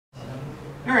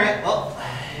All right, well,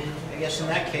 I guess in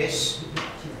that case,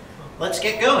 let's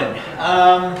get going.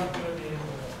 All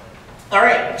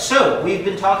right, so we've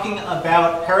been talking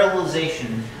about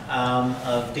parallelization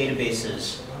of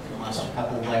databases in the last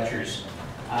couple of lectures.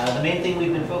 The main thing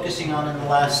we've been focusing on in the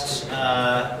last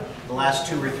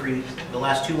two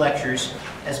lectures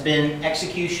has been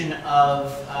execution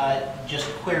of just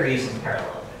queries in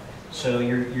parallel. So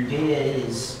your data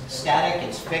is static,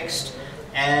 it's fixed,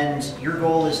 and your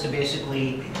goal is to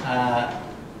basically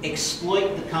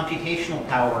exploit the computational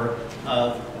power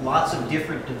of lots of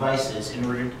different devices in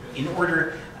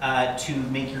order to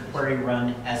make your query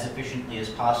run as efficiently as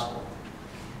possible.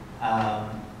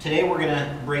 Today we're going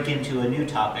to break into a new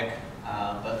topic,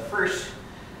 but first,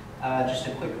 just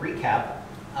a quick recap.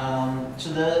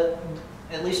 So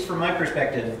at least from my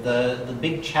perspective, the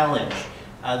big challenge,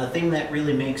 the thing that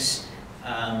really makes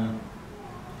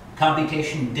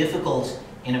computation difficult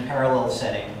in a parallel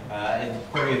setting, in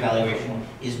query evaluation,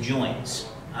 is joins.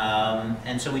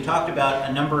 And so we talked about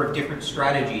a number of different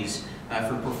strategies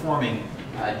for performing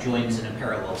joins in a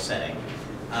parallel setting.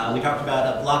 We talked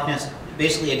about a block nest,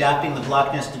 basically adapting the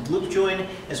block nested loop join,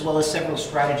 as well as several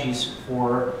strategies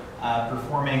for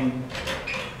performing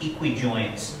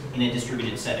equi-joins in a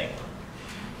distributed setting.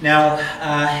 Now,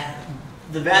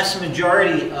 the vast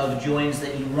majority of joins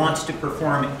that you want to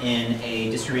perform in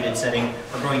a distributed setting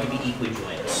are going to be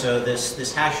equi-joins. So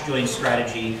this hash join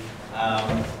strategy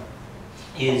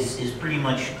is pretty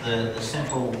much the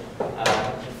central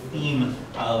theme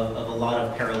of a lot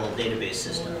of parallel database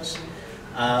systems.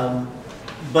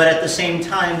 But at the same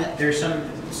time, there's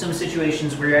some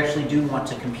situations where you actually do want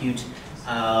to compute,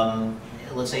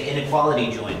 let's say, inequality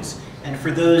joins. And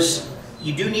for those,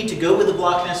 you do need to go with a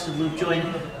block nested loop join,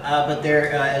 but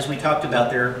there, as we talked about,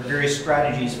 there are various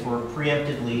strategies for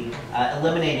preemptively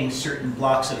eliminating certain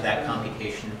blocks of that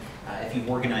computation if you've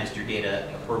organized your data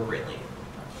appropriately.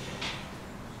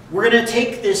 We're going to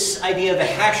take this idea of a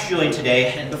hash join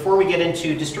today, and before we get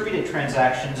into distributed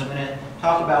transactions, I'm going to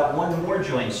talk about one more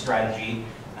join strategy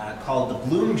called the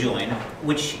Bloom join,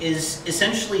 which is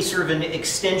essentially sort of an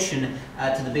extension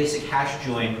to the basic hash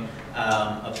join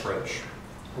approach.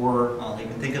 Or well, you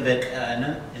can think of it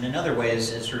in another way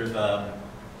as sort of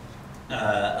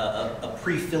a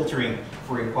pre-filtering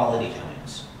for equality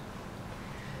joins.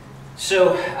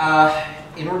 So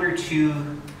in order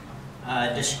to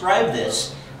describe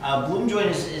this, Bloom join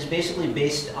is basically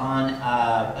based on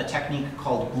a technique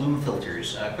called Bloom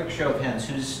filters. Quick show of hands,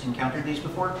 who's encountered these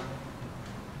before?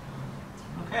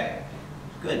 Okay,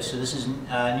 good. So this is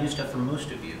new stuff for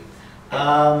most of you.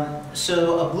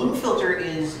 So a Bloom filter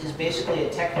is basically a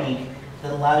technique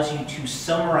that allows you to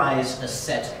summarize a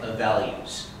set of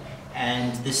values.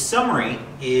 And this summary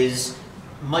is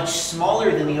much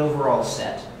smaller than the overall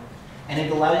set. And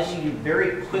it allows you to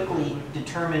very quickly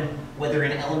determine whether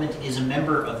an element is a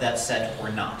member of that set or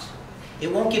not.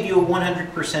 It won't give you a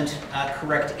 100%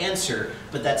 correct answer,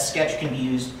 but that sketch can be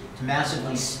used to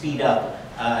massively speed up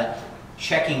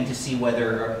checking to see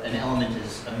whether an element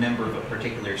is a member of a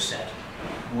particular set.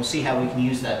 And we'll see how we can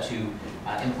use that to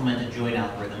implement a join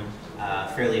algorithm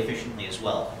fairly efficiently as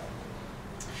well.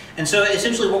 And so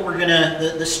essentially what we're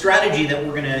gonna, the strategy that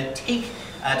we're gonna take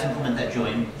to implement that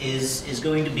join is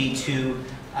going to be to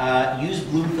use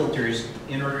Bloom filters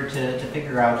in order to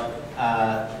figure out,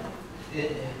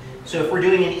 so if we're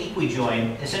doing an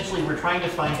equi-join, essentially we're trying to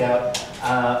find out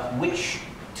which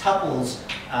tuples,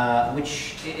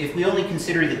 if we only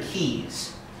consider the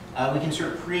keys, we can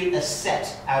sort of create a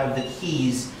set out of the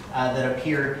keys that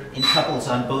appear in tuples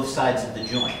on both sides of the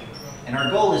join. And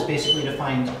our goal is basically to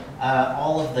find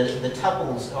all of the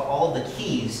tuples, all of the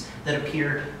keys that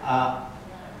appear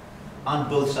on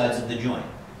both sides of the join.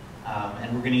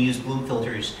 And we're going to use Bloom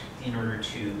filters in order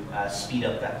to speed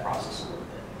up that process a little bit.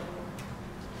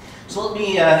 So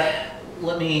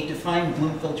let me define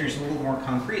Bloom filters a little more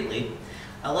concretely.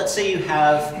 Let's say you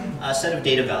have a set of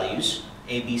data values,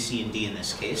 A, B, C, and D in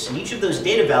this case, and each of those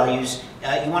data values,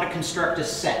 you want to construct a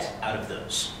set out of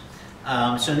those.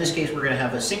 So in this case, we're going to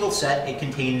have a single set. It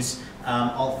contains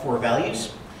all 4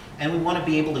 values, and we want to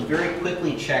be able to very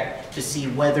quickly check to see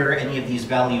whether any of these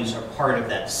values are part of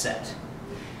that set.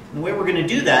 And the way we're going to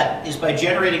do that is by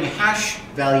generating a hash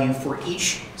value for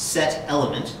each set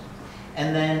element,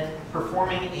 and then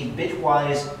performing a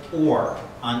bitwise OR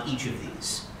on each of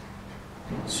these.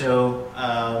 So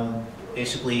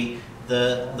basically,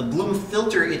 the Bloom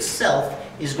filter itself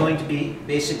is going to be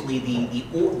basically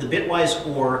the bitwise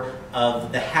OR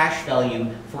of the hash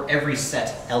value for every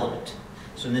set element.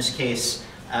 So in this case,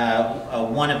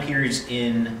 1 appears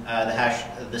in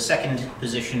the second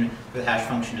position for the hash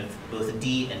function of both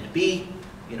D and B.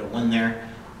 You get a 1 there.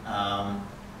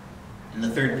 In the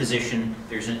third position,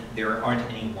 there aren't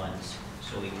any ones,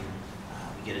 so we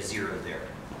get a 0 there.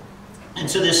 And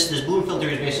so this Bloom filter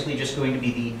is basically just going to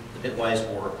be the bitwise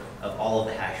OR of all of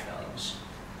the hash values.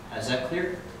 Is that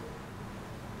clear?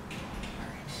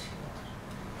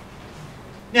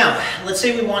 Now, let's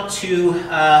say we want to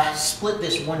split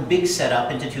this one big set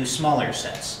up into 2 smaller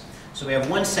sets. So we have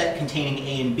one set containing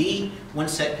A and B, one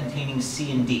set containing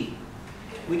C and D.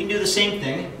 We can do the same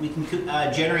thing. We can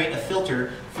generate a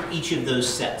filter for each of those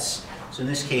sets. So in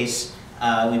this case,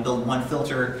 we build one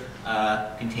filter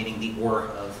containing the OR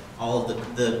of all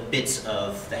of the bits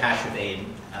of the hash of A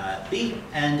and B,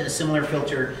 and a similar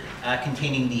filter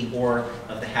containing the OR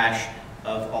of the hash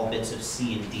of all bits of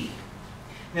C and D.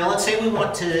 Now let's say we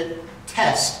want to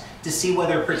test to see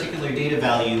whether a particular data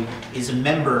value is a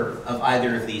member of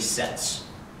either of these sets.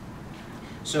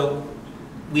 So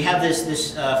we have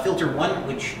this filter 1,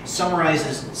 which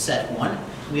summarizes set 1.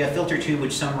 We have filter 2,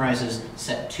 which summarizes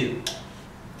set 2.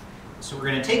 So we're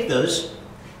going to take those,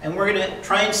 and we're going to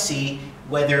try and see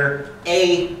whether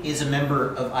A is a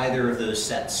member of either of those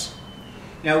sets.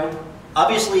 Now,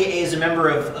 obviously A is a member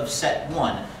of set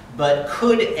 1, but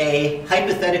could A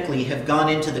hypothetically have gone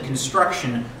into the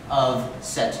construction of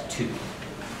set 2?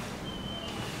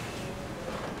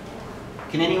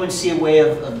 Can anyone see a way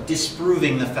of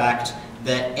disproving the fact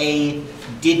that A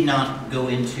did not go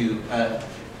into,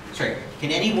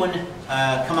 can anyone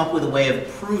come up with a way of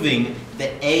proving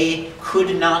that A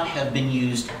could not have been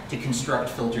used to construct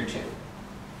filter 2?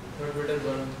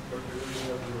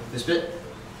 This bit?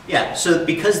 Yeah, so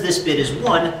because this bit is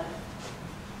 1,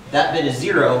 that bit is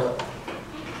 0,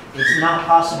 it's not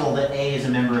possible that A is a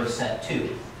member of set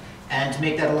 2. And to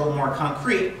make that a little more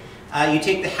concrete, you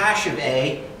take the hash of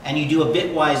A and you do a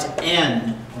bitwise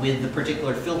AND with the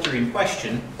particular filter in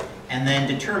question, and then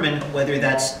determine whether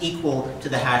that's equal to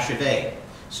the hash of A.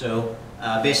 So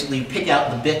basically you pick out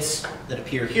the bits that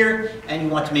appear here, and you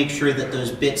want to make sure that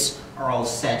those bits are all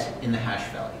set in the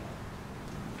hash value.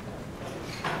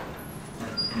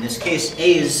 In this case,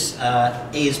 A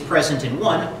is present in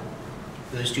 1.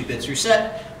 Those 2 bits are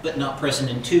set, but not present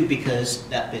in 2 because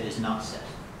that bit is not set.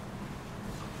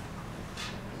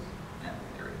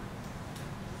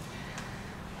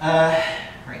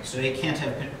 Right, so it can't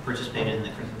have participated in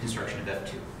the construction of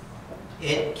F2.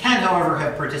 It can, however,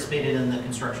 have participated in the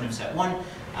construction of set 1,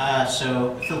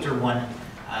 so filter 1,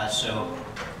 so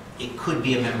it could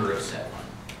be a member of set 1.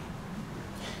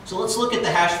 So let's look at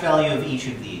the hash value of each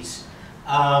of these.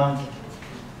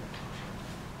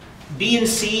 B and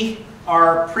C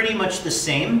are pretty much the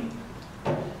same.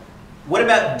 What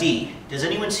about D? Does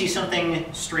anyone see something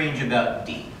strange about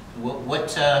D?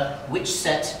 Which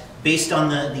set, based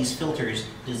on these filters,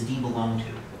 does D belong to?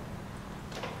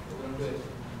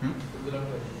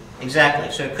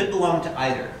 Exactly, so it could belong to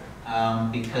either,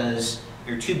 because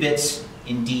there are 2 bits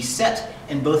in D set,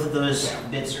 and both of those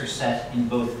bits are set in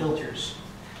both filters.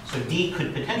 So D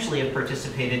could potentially have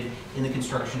participated in the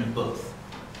construction of both.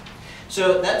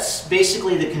 So that's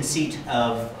basically the conceit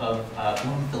of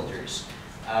Bloom filters.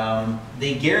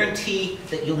 They guarantee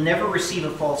that you'll never receive a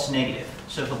false negative.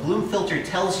 So if a Bloom filter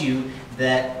tells you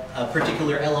that a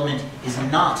particular element is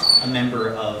not a member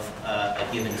of a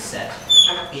given set,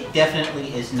 it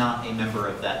definitely is not a member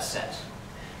of that set.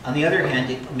 On the other hand,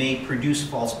 it may produce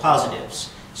false positives.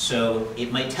 So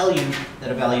it might tell you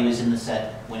that a value is in the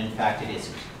set when in fact it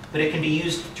isn't. But it can be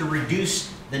used to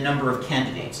reduce the number of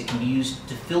candidates. It can be used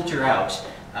to filter out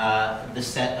the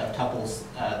set of tuples,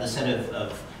 the set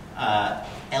of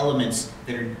elements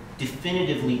that are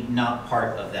definitively not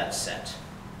part of that set.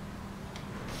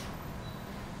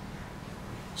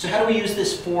 So how do we use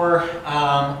this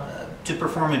to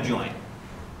perform a join?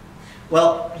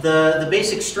 Well, the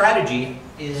basic strategy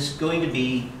is going to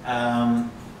be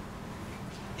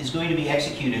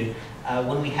executed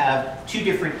when we have 2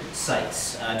 different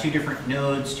sites, 2 different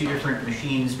nodes, 2 different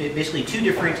machines, basically 2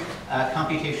 different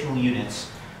computational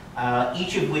units,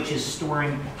 each of which is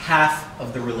storing half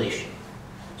of the relation.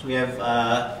 So we have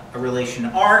a relation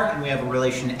R and we have a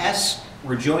relation S.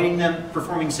 We're joining them,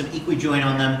 performing some equijoin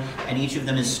on them, and each of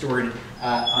them is stored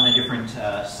on a different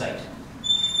site.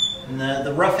 And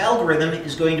the rough algorithm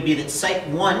is going to be that site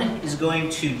 1 is going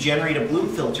to generate a Bloom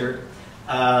filter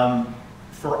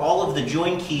for all of the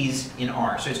join keys in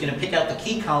R. So it's going to pick out the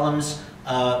key columns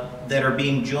that are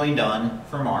being joined on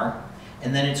from R,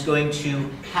 and then it's going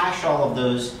to hash all of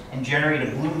those and generate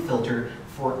a Bloom filter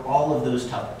for all of those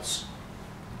tuples.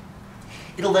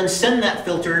 It'll then send that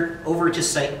filter over to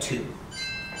site 2.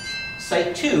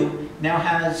 Site 2 now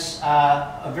has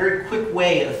a very quick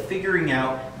way of figuring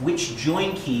out which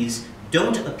join keys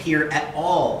don't appear at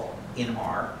all in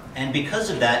R, And because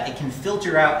of that, it can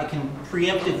filter out, it can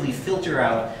preemptively filter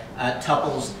out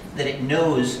tuples that it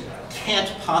knows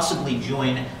can't possibly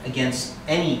join against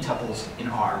any tuples in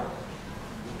R.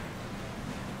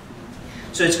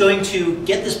 So it's going to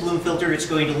get this Bloom filter, it's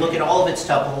going to look at all of its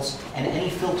tuples, and any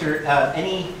filter,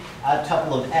 any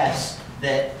tuple of S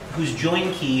whose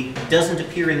join key doesn't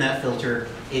appear in that filter,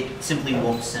 it simply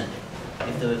won't send it.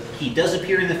 If the key does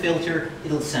appear in the filter,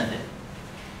 it'll send it.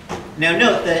 Now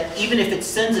note that even if it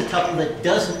sends a tuple that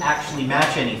doesn't actually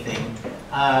match anything,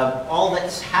 all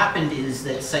that's happened is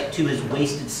that Site 2 has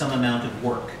wasted some amount of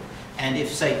work. And if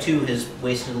Site 2 has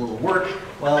wasted a little work,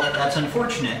 well, that's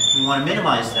unfortunate. We want to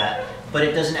minimize that, but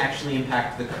it doesn't actually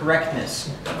impact the correctness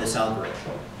of this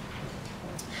algorithm.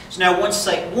 So now once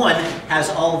Site 1 has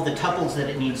all of the tuples that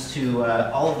it needs to,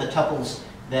 all of the tuples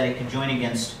that it can join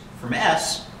against from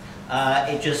S,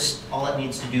 all it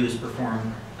needs to do is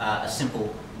perform a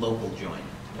simple local join.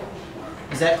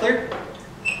 Is that clear?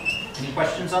 Any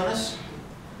questions on this?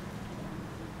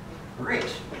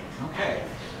 Great. Okay.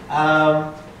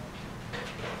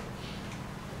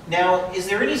 Now, is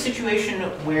there any situation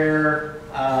where,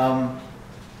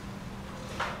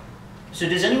 so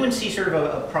does anyone see sort of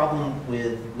a problem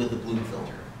with the Bloom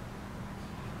filter?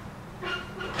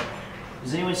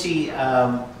 Does anyone see,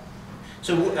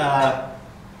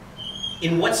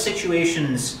 in what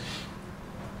situations,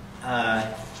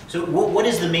 so what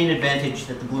is the main advantage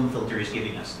that the Bloom filter is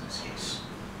giving us in this case?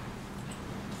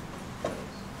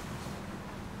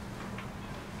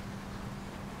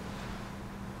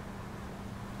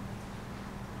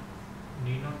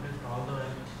 Need not list all the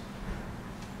values.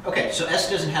 Okay, so S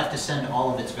doesn't have to send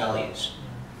all of its values.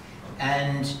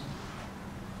 And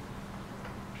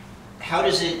how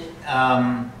does it,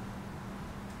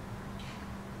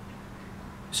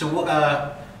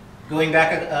 going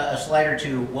back a slide or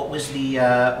two, what was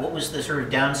the sort of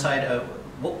downside of,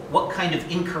 what kind of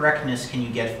incorrectness can you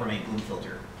get from a Bloom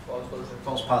filter? False positives.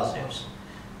 False positives.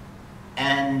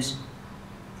 And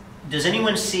does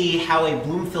anyone see how a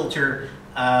Bloom filter,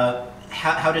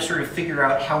 how to sort of figure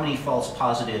out how many false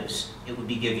positives it would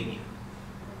be giving you?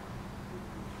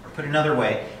 Or put another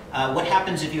way, what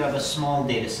happens if you have a small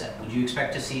data set? Would you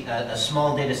expect to see a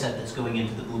small data set that's going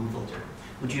into the Bloom filter?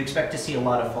 Would you expect to see a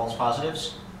lot of false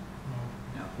positives?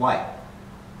 No. Why?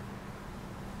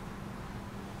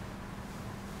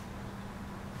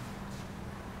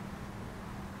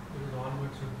 Because all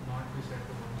bits should not be set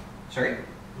to 1. Sorry?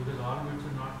 Because all bits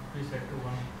should not be set to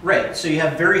 1. Right, so you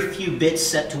have very few bits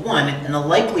set to 1, and the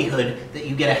likelihood that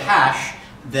you get a hash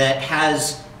that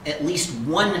has at least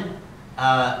one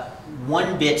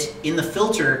bit in the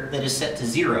filter that is set to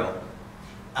 0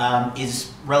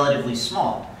 is relatively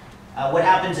small. What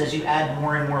happens as you add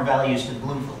more and more values to the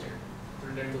Bloom filter?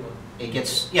 Return to 1. It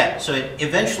gets, yeah, so it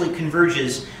eventually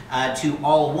converges to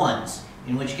all ones,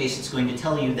 in which case it's going to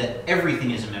tell you that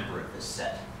everything is a member of this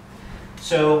set.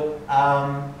 So,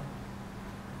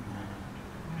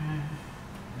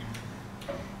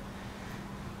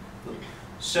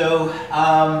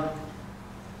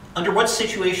 under what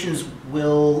situations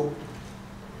will,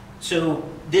 so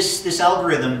this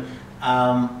algorithm,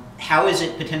 how is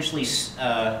it potentially,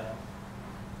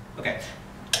 okay.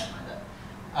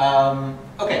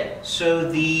 Okay,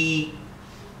 so the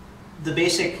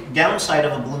basic downside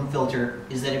of a Bloom filter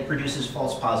is that it produces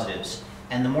false positives.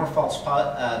 And the more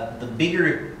the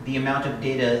bigger the amount of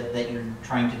data that you're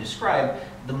trying to describe,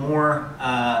 the more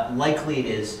likely it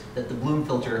is that the Bloom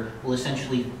filter will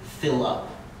essentially fill up.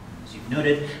 As you've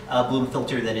noted, a Bloom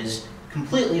filter that is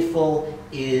completely full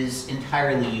is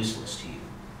entirely useless to you.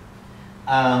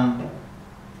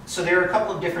 So there are a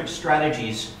couple of different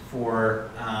strategies for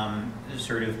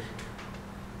sort of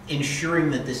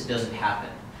ensuring that this doesn't happen.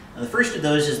 Now, the first of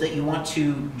those is that you want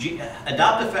to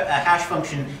adopt a hash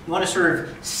function. You want to sort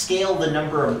of scale the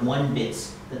number of 1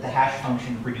 bits that the hash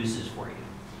function produces for you.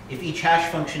 If each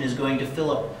hash function is going to fill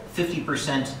up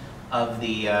 50% of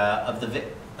the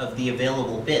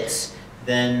available bits,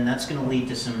 then that's going to lead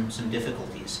to some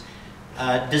difficulties.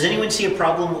 Does anyone see a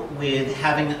problem with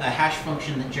having a hash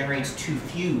function that generates too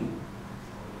few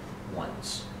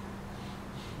ones?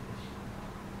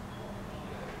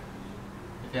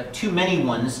 If you have too many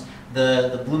ones,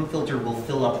 the Bloom filter will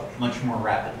fill up much more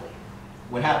rapidly.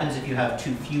 What happens if you have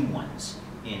too few ones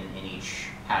in each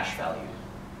hash value?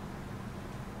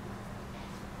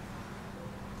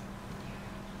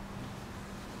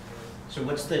 So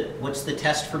what's the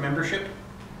test for membership?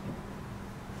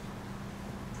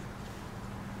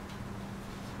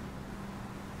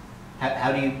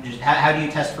 How do you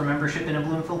test for membership in a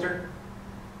Bloom filter?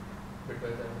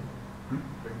 Bitwise end.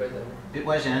 Bitwise end.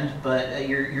 Bitwise end, but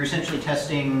you're essentially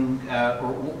testing,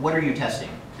 or what are you testing?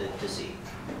 to see.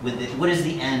 What is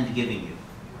the AND giving you?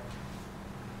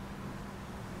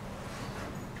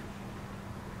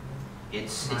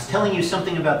 It's telling you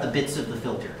something about the bits of the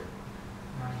filter.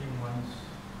 Matching ones.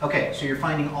 Okay, so you're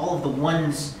finding all of the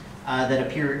ones that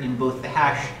appear in both the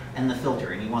hash and the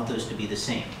filter, and you want those to be the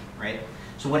same, right?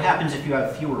 So what happens if you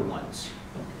have fewer ones?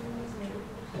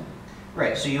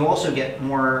 Right, so you also get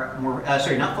more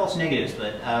sorry, not false negatives,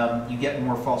 but you get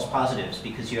more false positives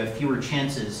because you have fewer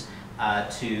chances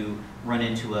to run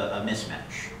into a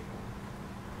mismatch.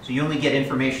 So you only get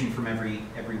information from every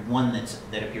one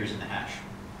that appears in the hash.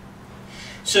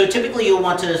 So typically you'll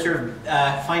want to sort of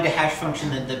find a hash function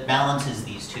that balances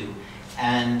these two.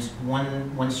 And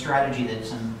one strategy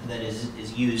that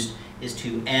is used is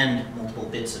to AND multiple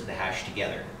bits of the hash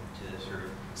together to sort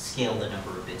of scale the number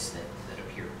of bits that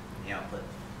appear in the output.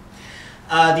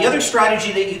 The other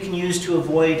strategy that you can use to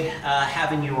avoid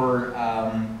having your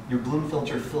Bloom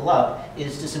filter fill up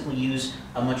is to simply use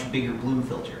a much bigger Bloom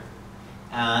filter.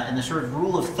 And the sort of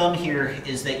rule of thumb here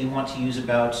is that you want to use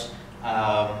about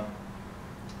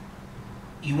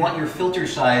you want your filter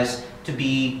size to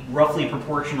be roughly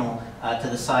proportional to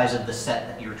the size of the set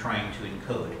that you're trying to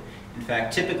encode. In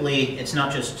fact, typically, it's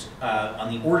not just on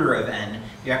the order of n.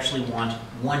 You actually want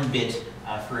 1 bit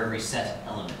for every set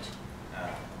element,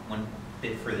 1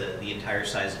 bit for the entire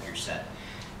size of your set.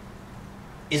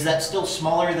 Is that still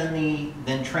smaller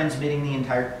than transmitting the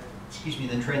entire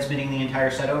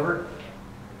set over?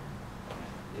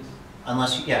 Yes.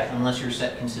 Unless your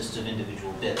set consists of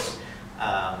individual bits.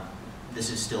 This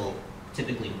is still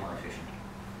typically more efficient.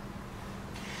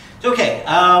 So, okay,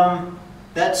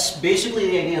 that's basically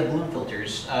the idea of Bloom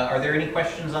filters. Are there any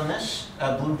questions on this?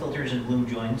 Bloom filters and Bloom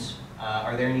joins.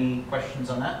 Are there any questions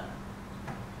on that?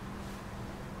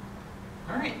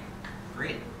 All right,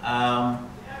 great.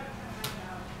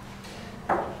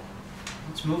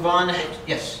 Let's move on.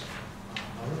 Yes?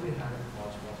 How do we handle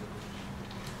false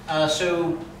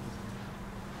positives?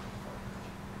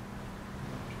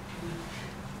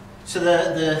 So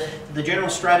the general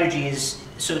strategy is,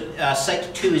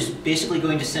 site 2 is basically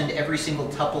going to send every single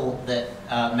tuple that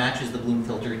matches the Bloom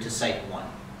filter to site 1.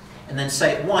 And then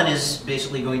site 1 is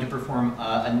basically going to perform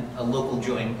a local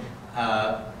join,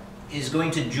 is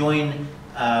going to join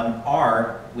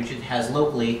R, which it has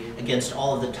locally, against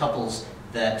all of the tuples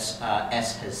that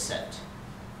S has set.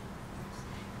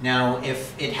 Now,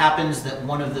 if it happens that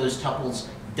one of those tuples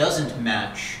doesn't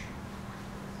match,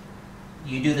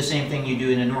 you do the same thing you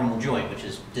do in a normal join, which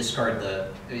is discard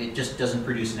it just doesn't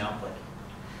produce an output.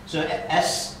 So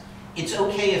it's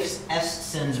okay if S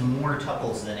sends more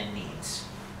tuples than it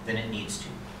needs to.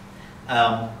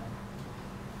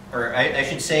 Or I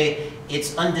should say,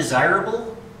 it's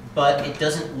undesirable, but it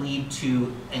doesn't lead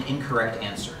to an incorrect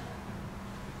answer.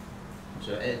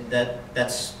 So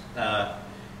that's a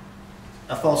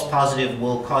false positive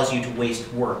will cause you to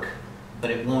waste work,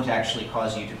 but it won't actually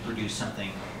cause you to produce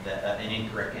something an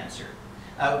incorrect answer.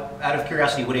 Out of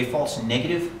curiosity, would a false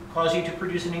negative cause you to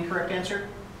produce an incorrect answer?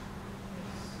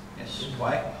 Yes.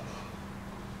 Why?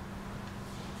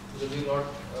 Because we not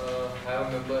have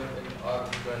a member in R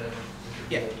equivalent.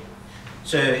 Yeah.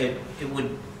 So it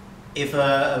would, if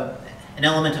an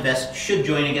element of S should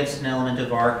join against an element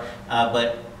of R,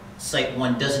 but site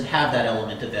 1 doesn't have that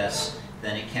element of S,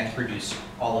 then it can't produce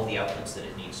all of the outputs that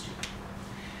it needs to.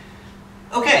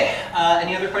 Okay,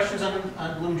 any other questions on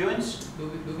Bloom joins? Do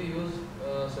we use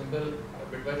simple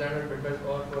bitwise AND and bitwise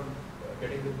OR for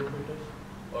getting the Bloom filters?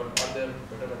 Or are there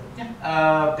better methods?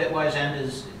 Yeah, bitwise AND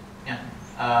is, yeah.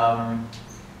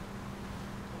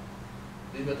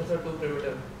 These methods are too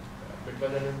primitive.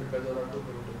 Bitwise AND and bitwise OR are too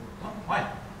primitive. Well, why?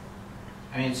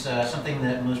 I mean, it's something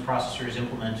that most processors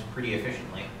implement pretty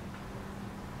efficiently.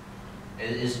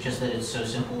 Is it just that it's so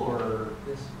simple, or?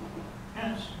 Yes.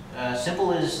 Yes.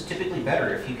 Simple is typically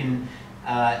better if you can,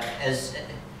 and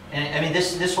I mean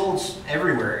this holds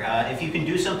everywhere. If you can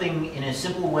do something in a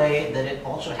simple way that it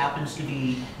also happens to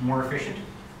be more efficient,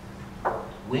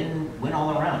 win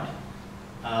all around.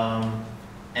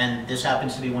 And this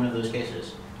happens to be one of those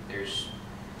cases. There's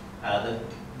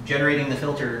generating the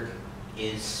filter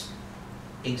is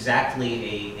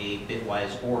exactly a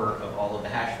bitwise OR of all of the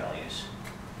hash values.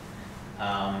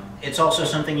 It's also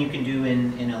something you can do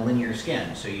in a linear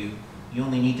scan, so you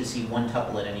only need to see one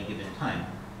tuple at any given time.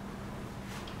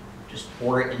 Just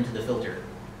pour it into the filter.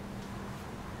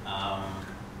 I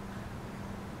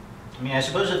mean, I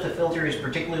suppose if the filter is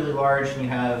particularly large and you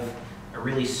have a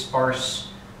really sparse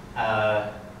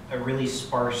hash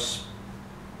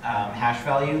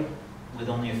value with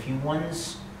only a few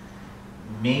ones,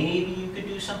 maybe you could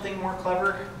do something more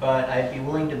clever, but I'd be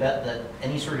willing to bet that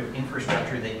any sort of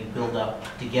infrastructure that you build up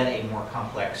to get a more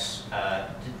complex,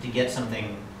 to get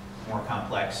something more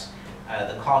complex,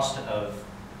 the cost of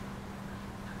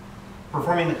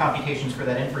performing the computations for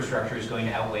that infrastructure is going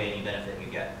to outweigh any benefit you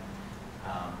get.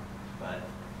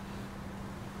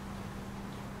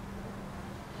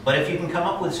 But if you can come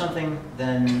up with something,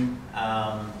 then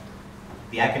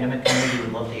the academic community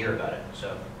would love to hear about it.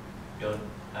 So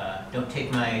don't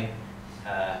take my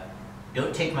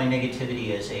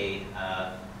negativity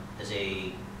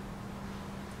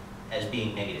as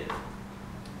being negative.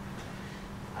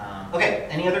 Okay,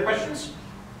 any other questions?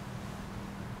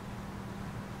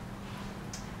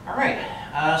 All right,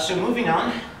 so moving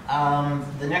on,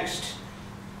 the next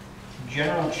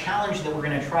general challenge that we're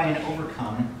going to try and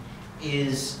overcome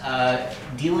is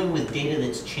dealing with data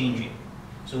that's changing.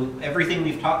 So everything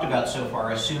we've talked about so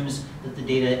far assumes that the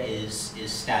data is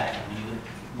static.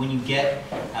 When you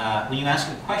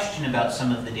ask a question about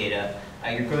some of the data,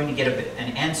 you're going to get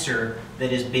an answer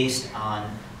that is based on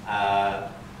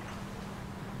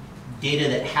data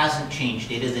that hasn't changed,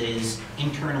 data that is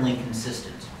internally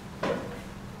consistent.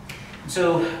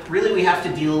 So really we have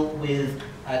to deal with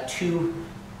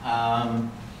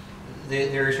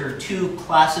there are sort of two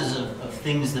classes of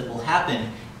things that will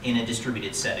happen in a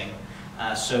distributed setting.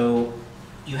 So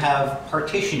you have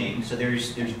partitioning, so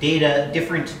there's data,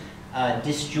 different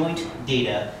disjoint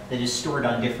data that is stored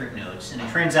on different nodes. And a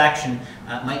transaction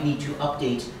might need to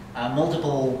update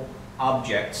multiple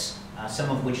objects, some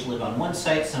of which live on one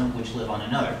site, some of which live on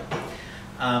another.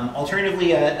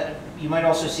 Alternatively, you might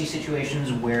also see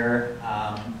situations where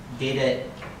data,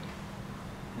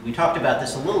 we talked about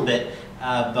this a little bit,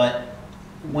 but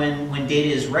when data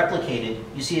is replicated,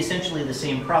 you see essentially the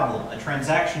same problem. A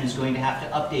transaction is going to have to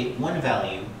update one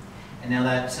value, and now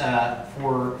that's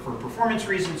for performance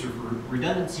reasons or for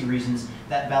redundancy reasons,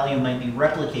 that value might be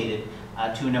replicated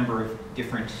to a number of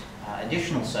different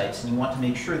additional sites, and you want to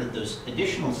make sure that those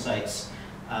additional sites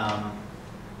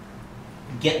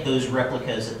get those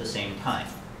replicas at the same time.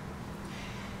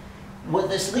 What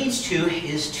this leads to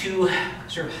is two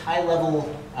sort of high-level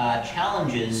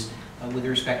challenges with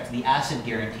respect to the ACID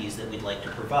guarantees that we'd like to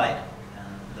provide.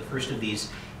 The first of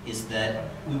these is that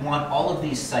we want all of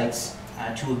these sites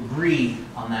to agree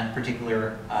on that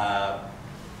particular,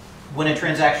 when a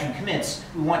transaction commits,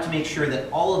 we want to make sure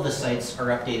that all of the sites are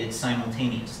updated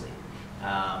simultaneously.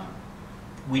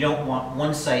 We don't want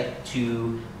one site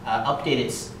to update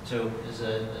its, so as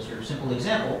a sort of simple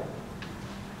example,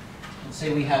 let's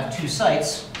say we have two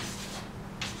sites,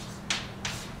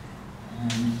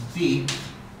 and B,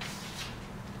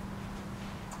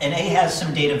 and A has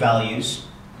some data values,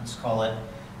 let's call it,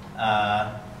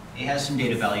 A has some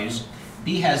data values,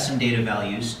 B has some data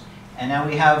values, and now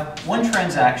we have one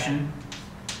transaction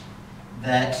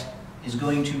that is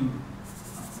going to,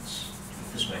 let's do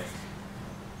it this way.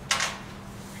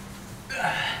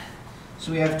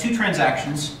 So we have two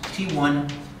transactions,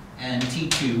 T1 and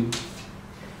T2,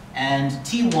 and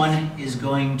T1 is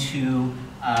going to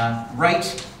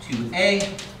write to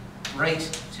A,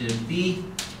 write to B,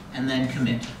 and then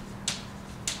commit.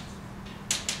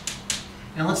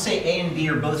 Now let's say A and B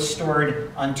are both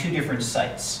stored on two different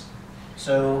sites.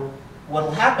 So what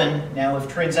will happen now if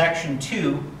transaction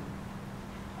 2,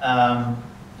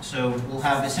 so we'll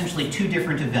have essentially two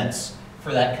different events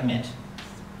for that commit.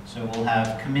 So we'll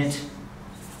have commit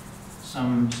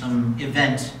some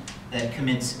event that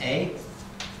commits A,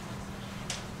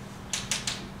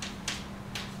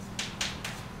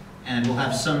 and we'll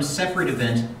have some separate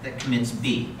event that commits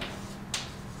B.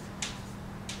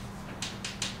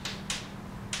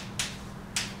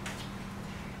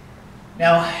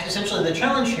 Now, essentially the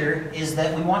challenge here is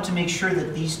that we want to make sure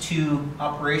that these two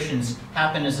operations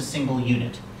happen as a single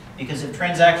unit. Because if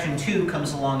transaction 2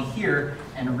 comes along here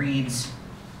and reads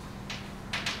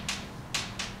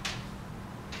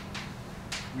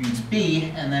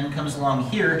B, and then comes along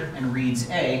here and reads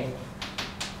A,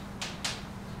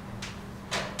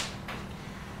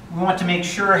 we want to make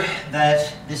sure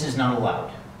that this is not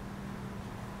allowed.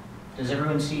 Does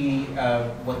everyone see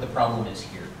what the problem is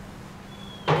here?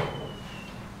 The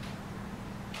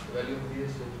value of B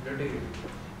is integrated.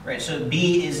 Right, so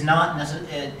B is not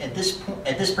necessarily, at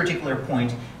this particular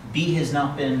point, B has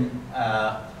not been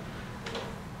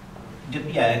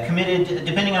committed,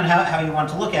 depending on how you want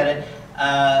to look at it.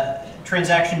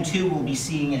 Transaction 2 will be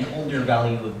seeing an older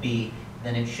value of B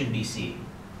than it should be seeing.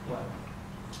 What?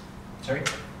 Sorry?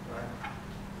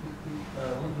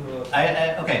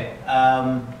 Okay.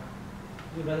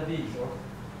 Would rather be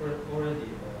already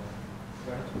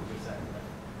right to the side,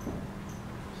 right?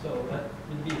 So that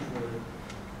would be for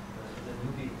the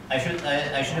new feature. I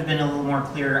should have been a little more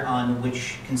clear on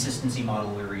which consistency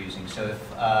model we were using. So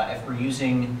if we're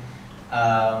using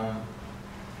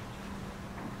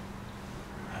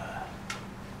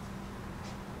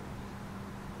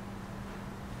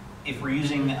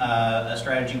a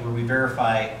strategy where we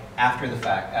verify after the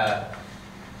fact,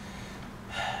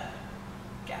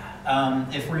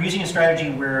 if we're using a strategy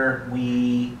where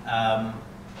we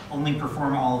only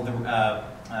perform all of the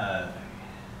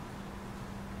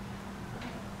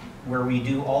where we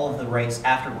do all of the writes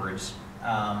afterwards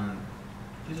at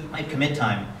commit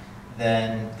time,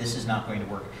 then this is not going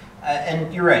to work.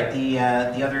 And you're right. The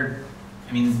other,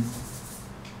 I mean,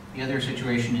 the other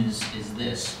situation is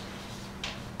this,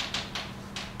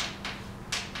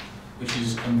 which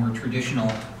is a more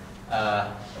traditional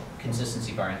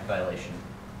consistency violation.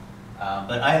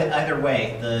 But either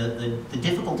way, the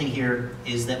difficulty here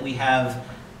is that we have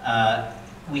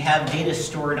data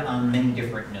stored on many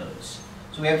different nodes.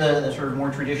 So we have the sort of more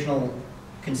traditional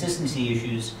consistency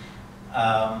issues,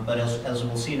 but as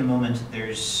we'll see in a moment,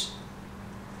 there's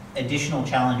additional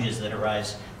challenges that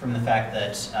arise from the fact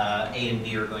that A and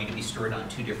B are going to be stored on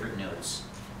two different nodes.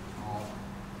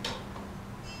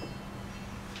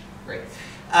 Great.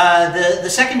 The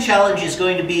second challenge is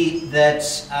going to be that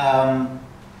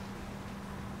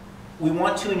we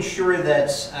want to ensure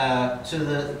that,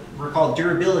 recall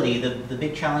durability, the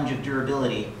big challenge of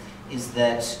durability is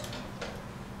that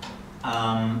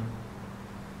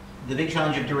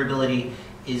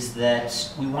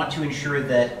we want to ensure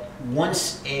that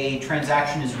once a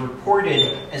transaction is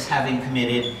reported as having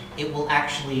committed, it will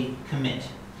actually commit.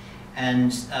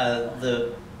 And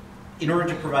in order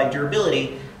to provide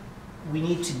durability, we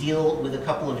need to deal with a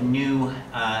couple of new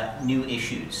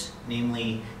issues,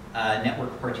 namely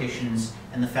network partitions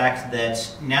and the fact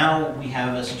that now we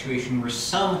have a situation where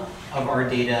some of our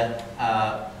data,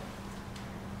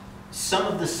 some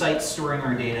of the sites storing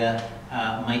our data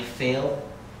might fail,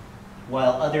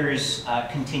 while others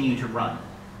continue to run.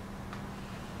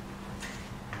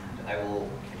 And I will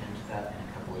get into that in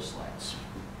a couple of slides.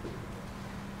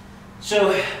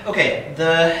 So, okay,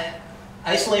 the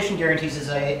isolation guarantees, as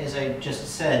I just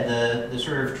said, the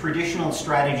sort of traditional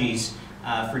strategies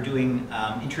for doing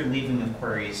interleaving of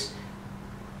queries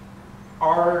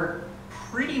are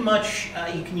pretty much,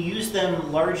 you can use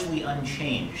them largely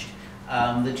unchanged.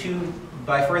 The two,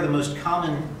 by far the most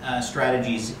common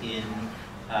strategies in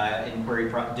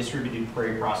distributed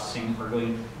query processing are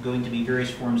going to be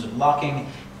various forms of locking,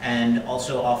 and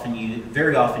also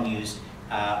very often used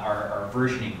are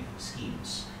versioning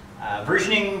schemes.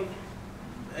 Versioning,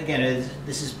 again,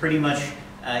 this is pretty much,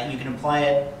 you can apply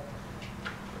it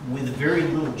with very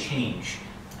little change.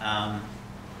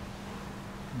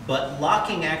 But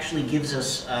locking actually gives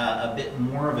us a bit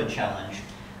more of a challenge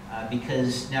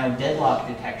because now deadlock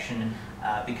detection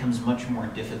becomes much more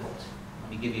difficult.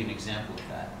 Let me give you an example of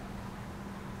that.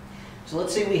 So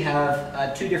let's say we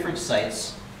have two different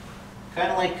sites,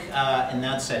 kind of like in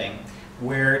that setting,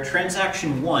 where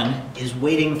transaction 1 is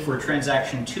waiting for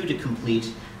transaction 2 to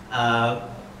complete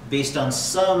based on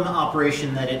some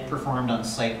operation that it performed on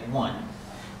site 1.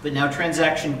 But now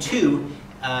transaction 2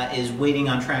 is waiting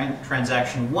on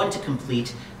transaction 1 to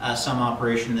complete some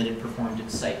operation that it performed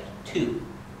at site 2.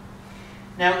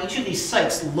 Now each of these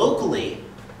sites locally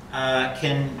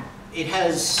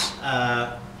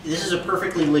this is a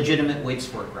perfectly legitimate waits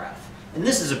for graph. And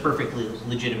this is a perfectly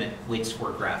legitimate waits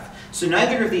for graph. So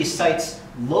neither of these sites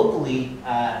locally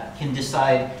can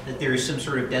decide that there is some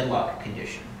sort of deadlock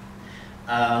condition.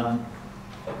 On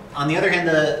the other hand,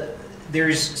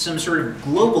 there's some sort of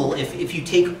global, if you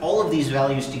take all of these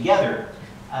values together,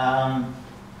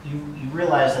 you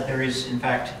realize that there is, in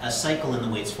fact, a cycle in the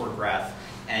waits for graph,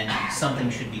 and something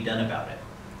should be done about it.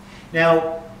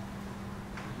 Now,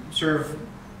 sort of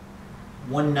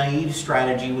one naive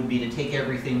strategy would be to take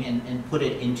everything and put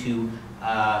it into,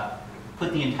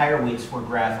 put the entire waits for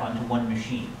graph onto one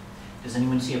machine. Does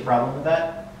anyone see a problem with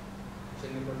that?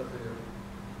 Single point of failure.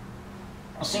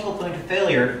 A single point of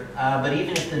failure, but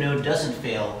even if the node doesn't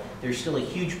fail, there's still a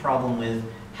huge problem with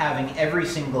having every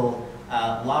single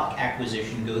lock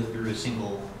acquisition go through a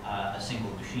single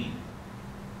machine.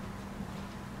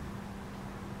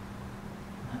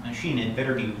 That machine, it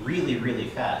better be really, really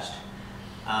fast.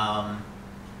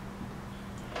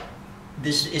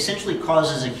 This essentially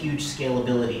causes a huge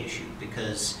scalability issue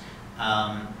because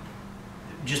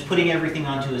just putting everything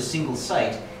onto a single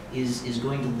site is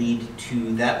going to lead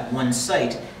to that one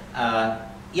site.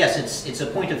 Yes, it's a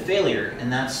point of failure,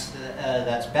 and that's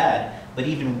bad. But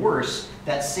even worse,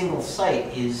 that single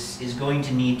site is going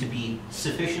to need to be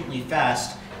sufficiently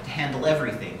fast to handle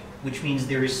everything, which means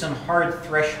there is some hard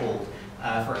threshold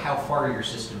for how far your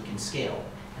system can scale.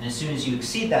 And as soon as you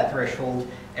exceed that threshold,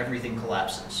 everything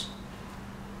collapses.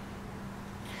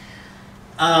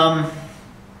 Now,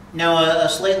 a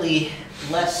slightly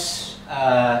less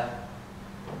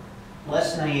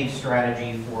naive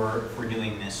strategy for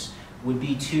doing this would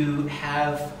be to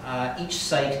have each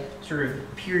site sort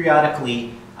of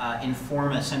periodically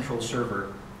inform a central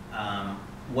server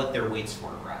what their weights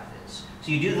for graph is.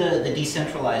 So you do the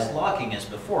decentralized locking as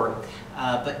before,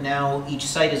 but now each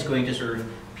site is going to sort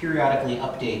of periodically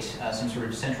update some sort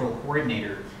of central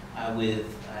coordinator with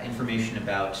information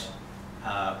about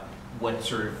what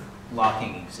sort of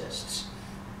locking exists.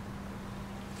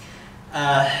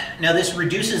 Now this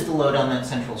reduces the load on that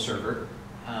central server,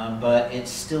 but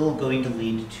it's still going to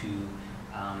lead to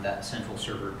that central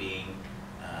server being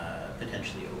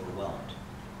potentially overwhelmed.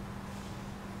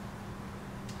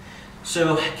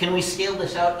 So can we scale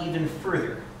this out even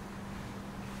further?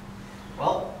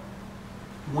 Well,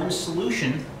 one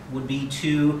solution would be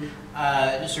to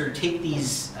sort of take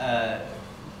these,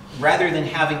 rather than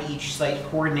having each site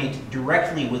coordinate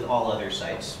directly with all other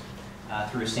sites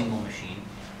through a single machine,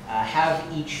 have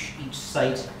each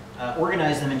site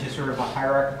organize them into sort of a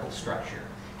hierarchical structure.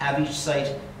 Have each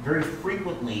site very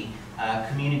frequently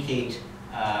communicate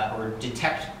or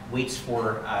detect weights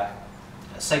for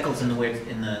cycles in the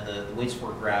weights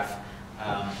for graph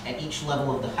at each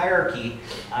level of the hierarchy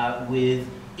with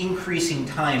increasing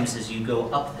times as you go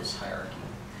up this hierarchy.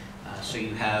 So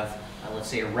you have, let's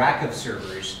say, a rack of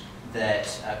servers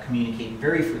that communicate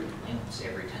very frequently, let's say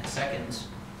every 10 seconds.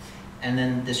 And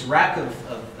then this rack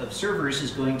of servers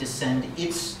is going to send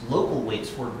its local weights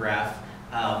for graph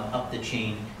up the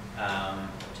chain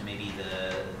to maybe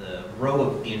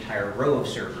the entire row of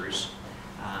servers.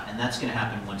 And that's going to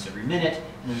happen once every minute.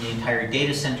 And then the entire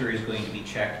data center is going to be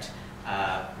checked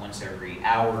once every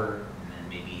hour. And then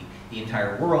maybe the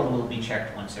entire world will be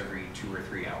checked once every 2 or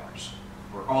 3 hours,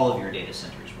 where all of your data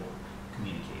centers will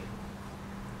communicate.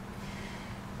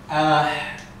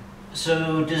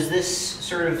 So does this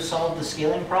sort of solve the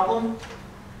scaling problem?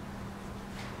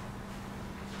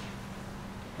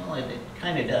 Well, it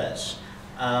kind of does.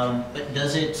 But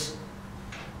does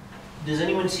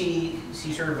anyone see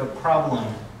sort of a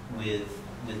problem with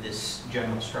this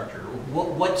general structure?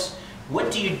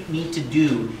 What do you need to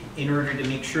do in order to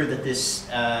make sure that this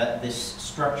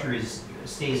structure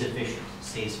stays efficient,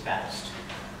 stays fast?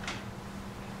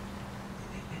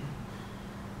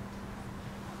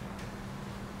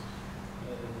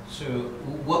 So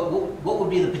what would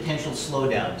be the potential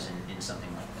slowdowns in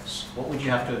something like this? What would you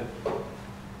have to,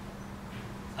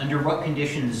 under what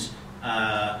conditions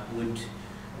would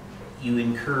you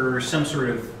incur some sort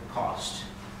of cost?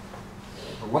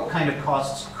 Or what kind of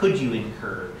costs could you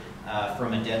incur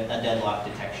from a deadlock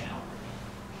detection algorithm?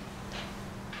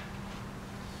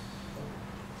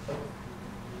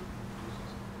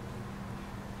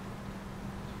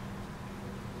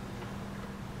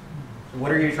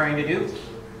 What are you trying to do?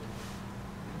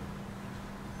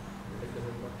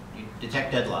 You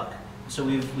detect deadlock. So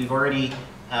we've already,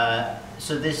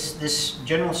 so this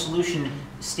general solution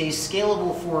stays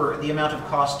scalable for the amount of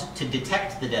cost to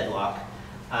detect the deadlock,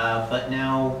 but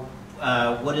now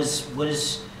how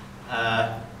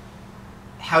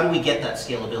do we get that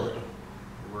scalability?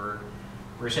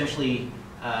 We're essentially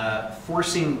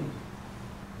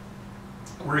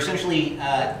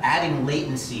adding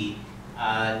latency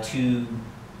to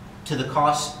the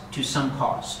cost, to some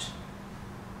cost.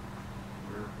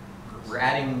 We're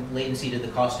adding latency to the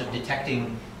cost of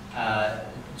detecting,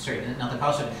 sorry, not the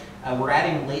cost of, we're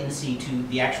adding latency to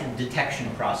the actual detection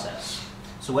process.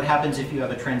 So what happens if you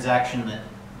have a transaction that,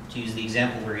 to use the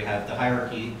example where you have the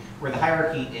hierarchy, where the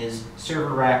hierarchy is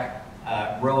server rack,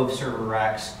 row of server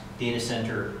racks, data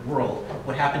center, world.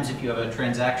 What happens if you have a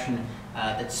transaction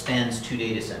that spans 2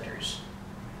 data centers?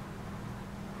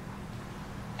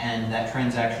 And that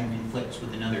transaction conflicts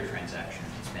with another transaction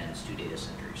that spans 2 data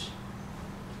centers.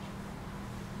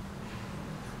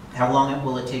 How long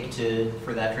will it take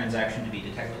for that transaction to be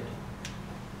detected?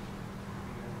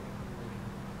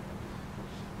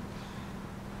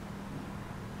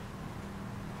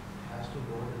 Has to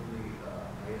go in the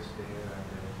highest layer and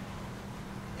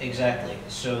then. Exactly.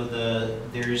 So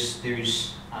there's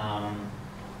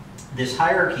this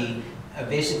hierarchy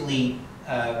basically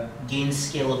gains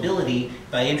scalability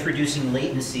by introducing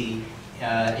latency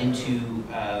into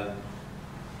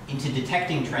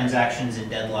detecting transactions in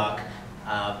deadlock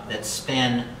that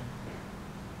span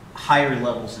higher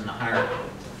levels in the hierarchy.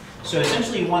 So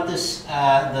essentially, you want this.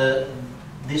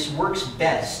 This works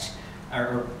best,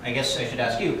 or I guess I should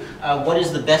ask you, what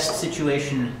is the best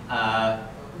situation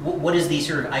what is the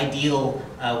sort of ideal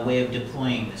way of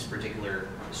deploying this particular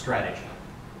strategy?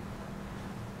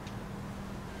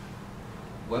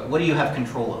 What do you have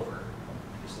control over?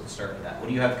 Let's start with that. What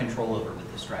do you have control over with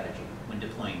this strategy when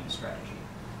deploying the strategy?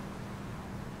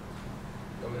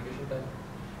 Communication time.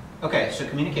 Okay, so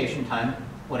communication time.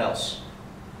 What else?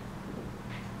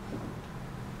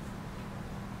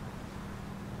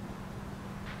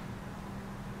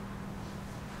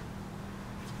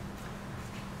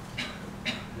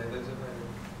 Levels of hierarchy.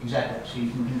 Exactly. So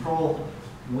you can control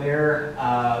where,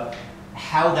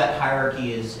 how that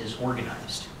hierarchy is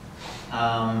organized.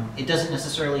 It doesn't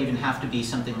necessarily even have to be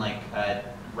something like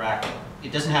rack.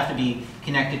 It doesn't have to be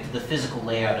connected to the physical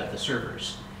layout of the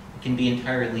servers. It can be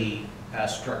entirely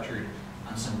structured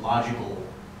on some logical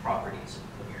properties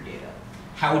of your data.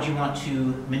 How would you want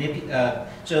to manipulate?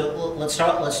 So let's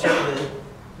start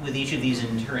with each of these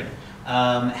in turn.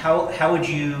 How would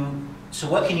you? So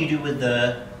what can you do with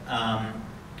the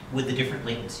different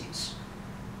latencies?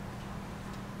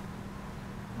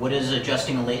 What does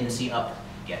adjusting a latency up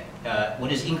get? What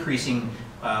does increasing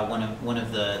one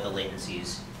of the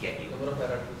latencies get you? Number of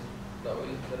hierarchies. Now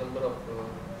is the number of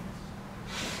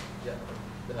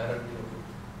the hierarchy.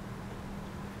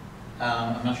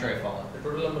 I'm not sure I follow. The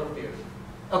total number of tiers.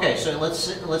 Okay, so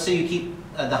let's say you keep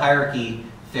the hierarchy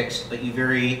fixed, but you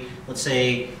vary. Let's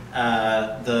say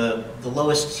the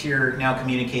lowest tier now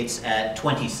communicates at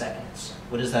 20 seconds.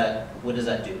 What does that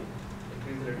do?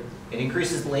 Increase the latency. It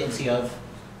increases the latency of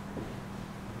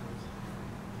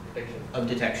Detection.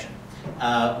 detection.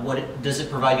 Does it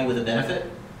provide you with a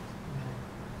benefit?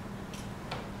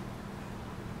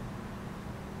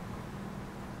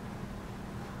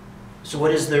 So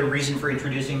what is the reason for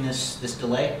introducing this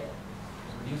delay?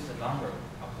 Reduce the number of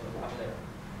the up there.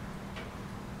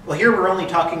 Well, here we're only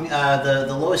talking,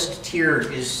 the lowest tier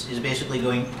is basically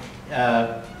going,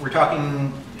 we're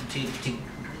talking, to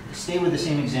stay with the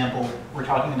same example, we're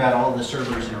talking about all the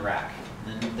servers in a rack.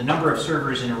 The number of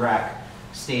servers in a rack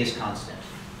stays constant.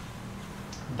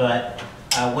 But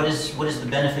what is the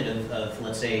benefit of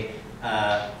let's say,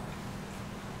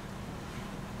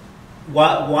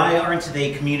 why aren't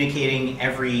they communicating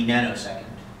every nanosecond?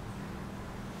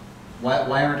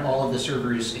 Why aren't all of the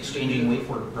servers exchanging wait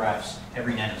for graphs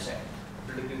every nanosecond?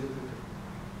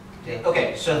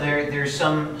 Okay, so there's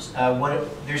some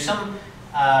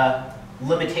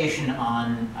limitation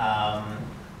on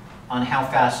how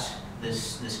fast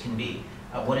this can be.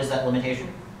 What is that limitation?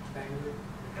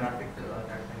 Traffic,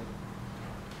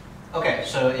 Okay,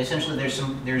 so essentially there's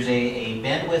a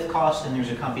bandwidth cost and there's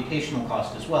a computational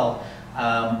cost as well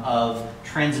of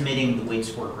transmitting the weight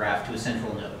score graph to a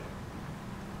central node.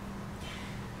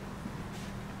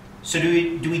 So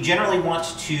do we generally want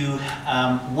to,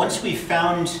 once we've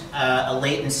found a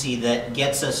latency that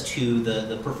gets us to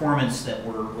the performance that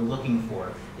we're looking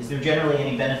for, is there generally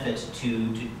any benefit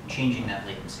to changing that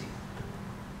latency?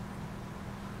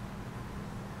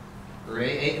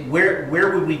 Right? Where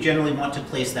would we generally want to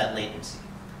place that latency?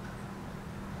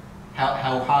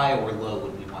 How high or low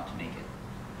would we want to make it?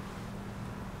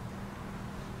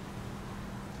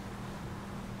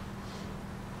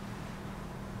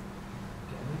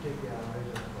 Can we take the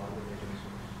average of all the data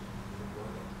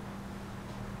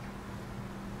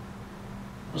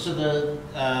sources?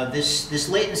 Well, so this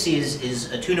latency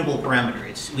is a tunable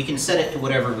parameter. We can set it to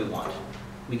whatever we want.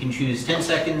 We can choose 10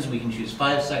 seconds, we can choose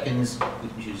 5 seconds, we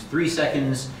can choose 3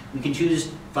 seconds, we can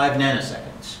choose 5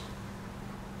 nanoseconds.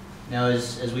 Now,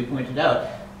 as we pointed out,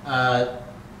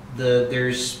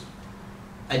 there's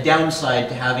a downside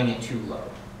to having it too low.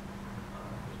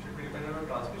 It should be dependent on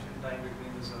transmission time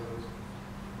between the servers.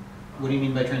 What do you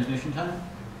mean by transmission time?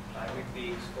 Time it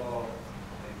takes for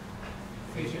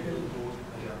physical code.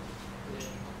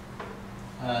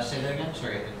 Yeah. Say that again?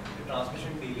 Sorry. The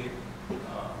transmission delay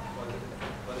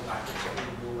for the packets to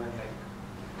go and like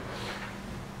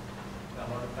the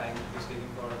amount of time it is taking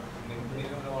for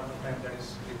minimum amount of time that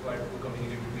is required to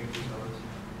communicate between two servers.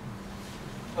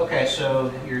 Okay,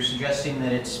 so you're suggesting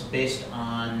that it's based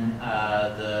on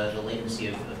the latency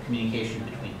of communication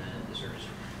between the servers.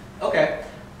 Okay.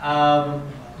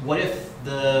 What if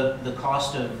the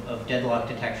cost of deadlock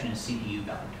detection is CPU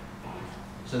bound?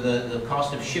 So the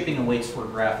cost of shipping a weight score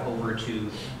graph over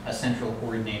to a central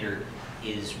coordinator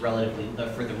is relatively,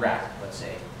 for the rack, let's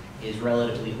say, is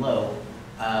relatively low.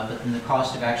 But then the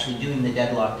cost of actually doing the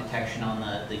deadlock detection on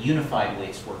the unified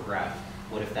weight score graph,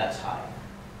 what if that's high?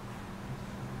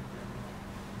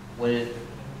 What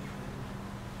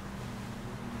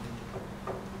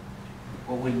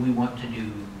would we want to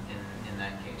do in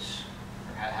that case?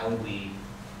 Or how would we,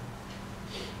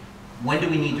 when do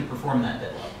we need to perform that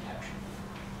deadlock detection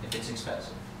if it's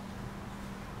expensive?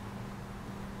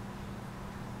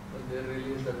 there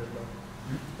really is a deadlock.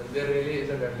 When there really is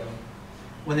a deadlock.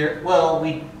 When there, well,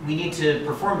 we need to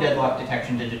perform deadlock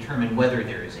detection to determine whether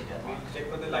there is a We deadlock. check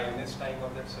for the liveness time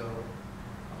of that server.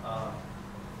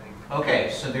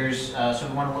 Okay, so there's so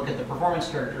we want to look at the performance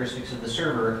characteristics of the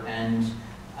server and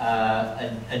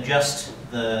adjust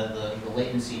the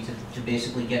latency to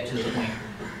basically get to the point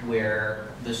where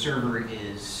the server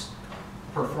is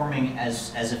performing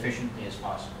as efficiently as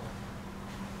possible.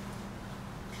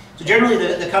 So generally,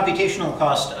 the computational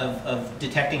cost of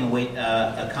detecting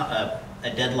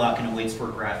a deadlock in a weight score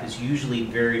graph is usually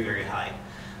very, very high.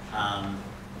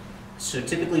 So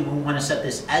typically, we want to set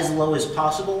this as low as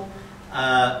possible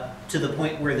to the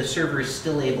point where the server is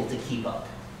still able to keep up.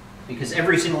 Because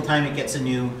every single time it gets a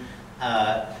new,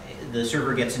 the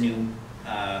server gets a new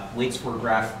weight score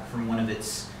graph from one of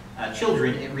its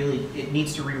children, it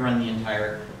needs to rerun the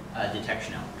entire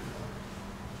detection algorithm.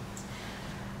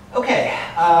 Okay,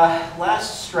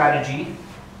 last strategy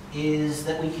is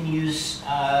that we can use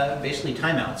basically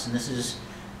timeouts, and this is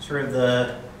sort of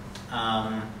the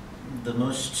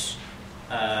most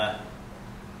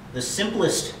the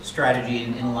simplest strategy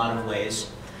in a lot of ways.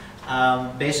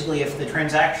 Basically, if the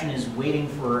transaction is waiting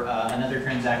for another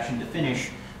transaction to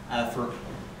finish for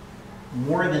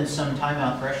more than some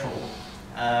timeout threshold,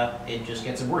 it just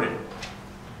gets aborted.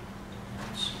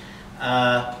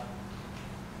 Now,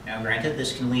 granted,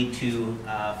 this can lead to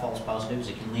false positives.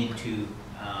 It can lead to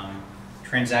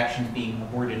transactions being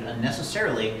aborted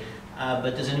unnecessarily.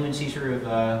 But does anyone see sort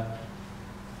of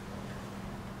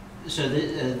so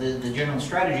the general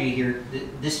strategy here?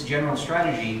 This general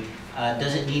strategy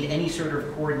doesn't need any sort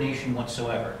of coordination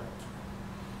whatsoever.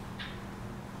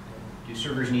 Do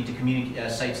servers need to communicate?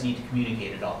 Sites need to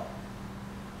communicate at all?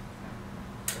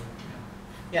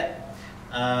 Yeah.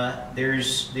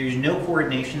 There's no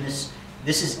coordination. This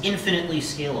is infinitely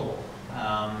scalable.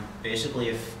 Basically,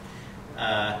 if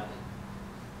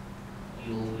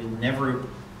you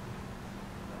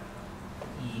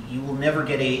will never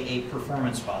get a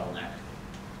performance bottleneck.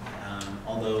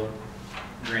 Although,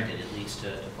 granted, it leads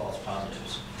to false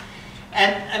positives.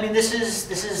 And I mean, this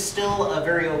is still a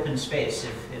very open space.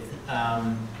 If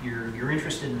you're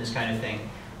interested in this kind of thing,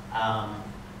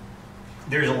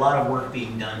 there's a lot of work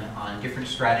being done on different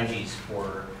strategies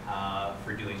for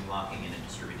doing locking in a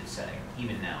distributed setting,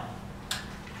 even now.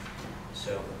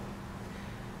 So,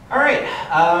 all right.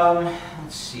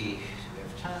 Let's see.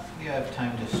 We have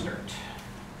time to start.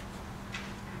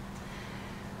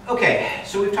 Okay,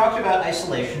 so we've talked about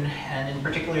isolation, and in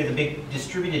particular the big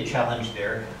distributed challenge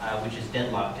there, which is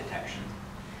deadlock detection.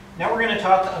 Now we're going to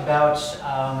talk about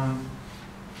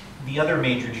the other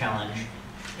major challenge,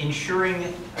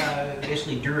 ensuring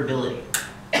basically durability.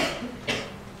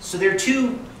 So there are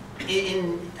two,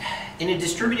 in a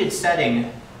distributed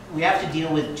setting, we have to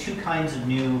deal with two kinds of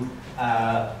new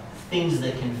things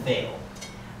that can fail.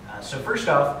 So first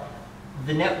off,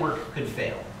 the network could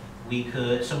fail.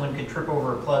 Someone could trip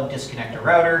over a plug, disconnect a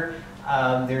router.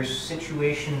 There's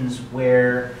situations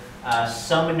where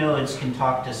some nodes can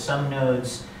talk to some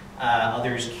nodes,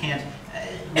 others can't.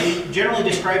 We generally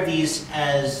describe these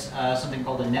as something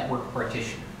called a network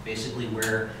partition, basically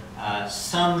where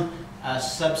some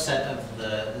subset of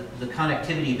the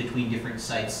connectivity between different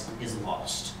sites is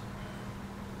lost.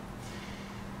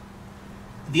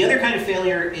 The other kind of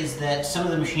failure is that some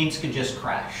of the machines could just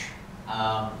crash.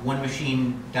 One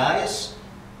machine dies,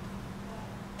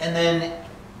 and then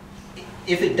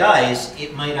if it dies,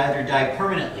 it might either die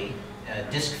permanently,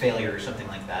 disk failure or something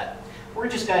like that, or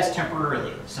it just dies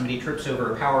temporarily. Somebody trips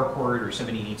over a power cord, or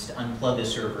somebody needs to unplug a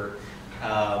server.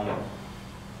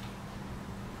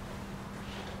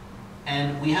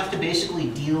 And we have to basically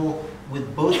deal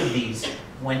with both of these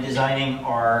when designing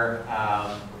our...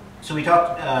 so we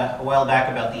talked a while back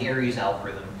about the Aries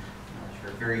algorithm, which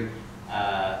are very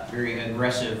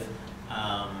aggressive,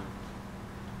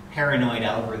 paranoid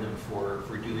algorithm for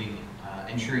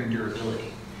ensuring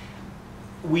durability.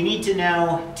 We need to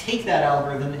now take that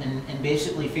algorithm and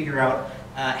basically figure out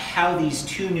how these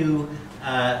two new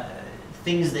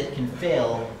things that can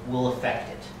fail will affect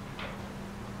it.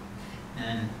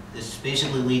 And this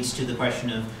basically leads to the question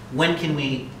of how can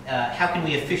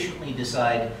we efficiently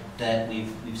decide that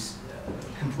we've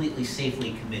completely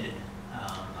safely committed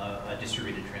a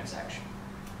distributed transaction.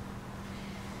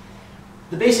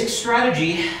 The basic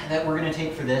strategy that we're going to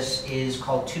take for this is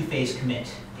called two-phase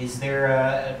commit. Is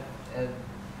there I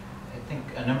think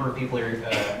a number of people in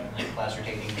the class are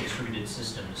taking distributed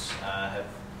systems.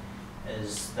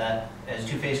 Has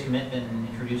two-phase commit been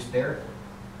introduced there?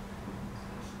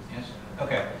 Yes?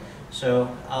 Okay.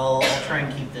 So I'll try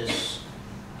and keep this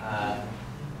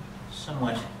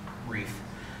somewhat brief.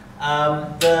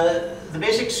 The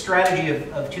basic strategy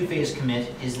of two-phase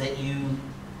commit is that you,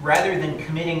 rather than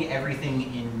committing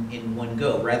everything in one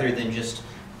go, rather than just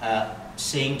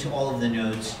saying to all of the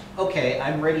nodes, okay,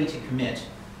 I'm ready to commit,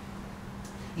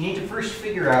 you need to first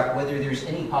figure out whether there's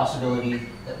any possibility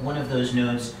that one of those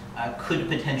nodes could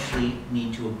potentially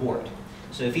need to abort.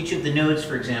 So if each of the nodes,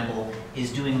 for example,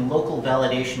 is doing local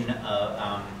validation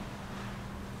of,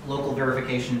 local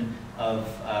verification of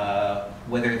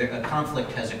whether a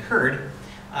conflict has occurred,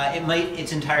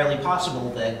 it's entirely possible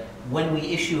that when we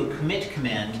issue a commit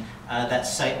command, that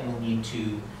site will need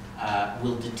to,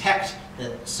 will detect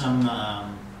that some,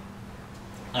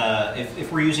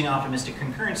 if we're using optimistic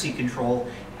concurrency control,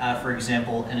 for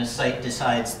example, and a site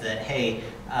decides that, hey,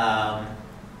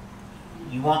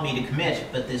 you want me to commit,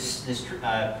 but this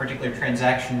particular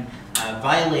transaction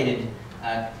violated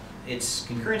its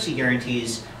concurrency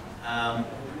guarantees,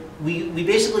 we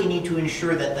basically need to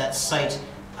ensure that that site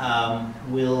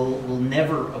will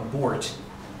never abort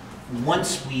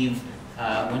once we've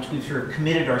sort of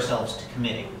committed ourselves to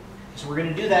committing. So we're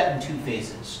going to do that in two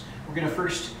phases. We're going to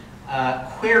first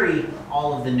query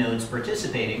all of the nodes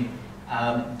participating,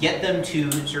 get them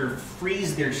to sort of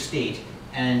freeze their state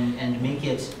and make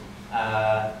it,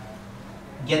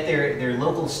 get their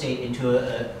local state into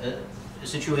a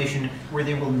situation where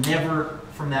they will never,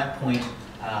 from that point,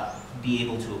 be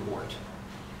able to abort.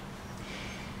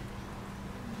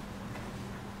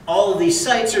 All of these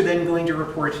sites are then going to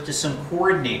report to some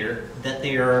coordinator that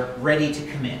they are ready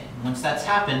to commit. And once that's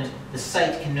happened, the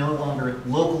site can no longer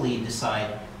locally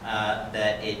decide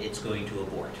that it's going to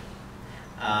abort.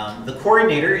 The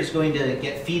coordinator is going to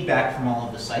get feedback from all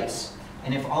of the sites,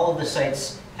 and if all of the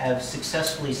sites have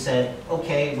successfully said,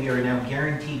 okay, we are now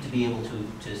guaranteed to be able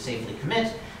to safely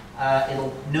commit,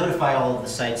 it'll notify all of the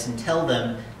sites and tell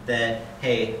them that,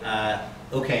 hey,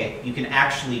 okay, you can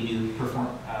actually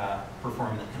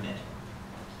perform the commit.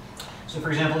 So for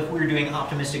example, if we were doing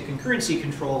optimistic concurrency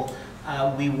control,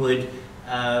 we would,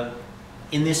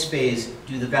 in this phase,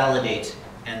 do the validate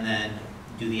and then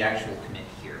do the actual commit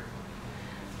here.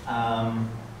 All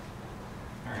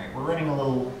right, we're running a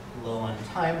little low on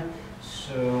time,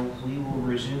 so we will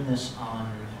resume this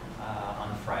on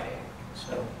Friday.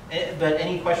 So, but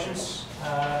any questions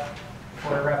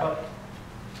before I wrap up?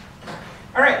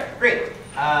 All right, great.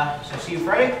 So see you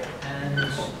Friday, and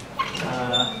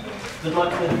good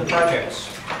luck with the projects.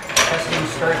 Testing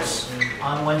starts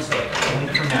on Wednesday, a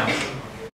week from now.